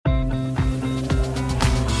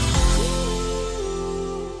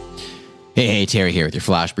Hey, Terry here with your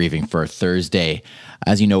flash briefing for Thursday.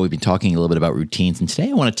 As you know, we've been talking a little bit about routines, and today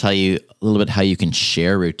I want to tell you a little bit how you can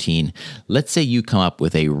share routine. Let's say you come up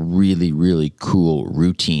with a really, really cool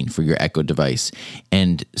routine for your Echo device,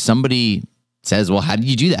 and somebody says, well, how did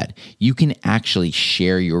you do that? You can actually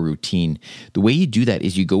share your routine. The way you do that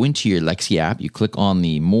is you go into your Lexi app, you click on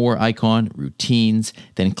the More icon, Routines,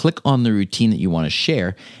 then click on the routine that you want to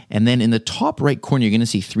share, and then in the top right corner, you're going to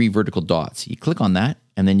see 3 vertical dots. You click on that,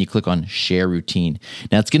 and then you click on Share Routine.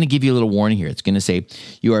 Now, it's going to give you a little warning here. It's going to say,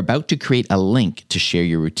 you are about to create a link to share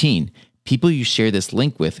your routine. People you share this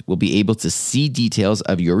link with will be able to see details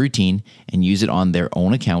of your routine and use it on their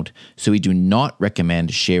own account, so we do not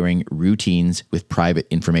recommend sharing routines with private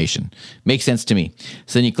information. Makes sense to me.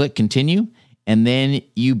 So then you click Continue, and then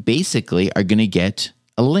you basically are going to get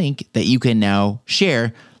a link that you can now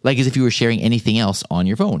share, like as if you were sharing anything else on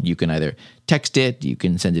your phone. You can either text it, you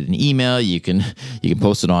can send it an email, you can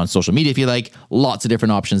post it on social media if you like. Lots of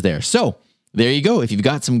different options there. So there you go. If you've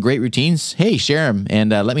got some great routines, hey, share them and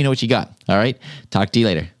let me know what you got. All right. Talk to you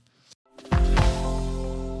later.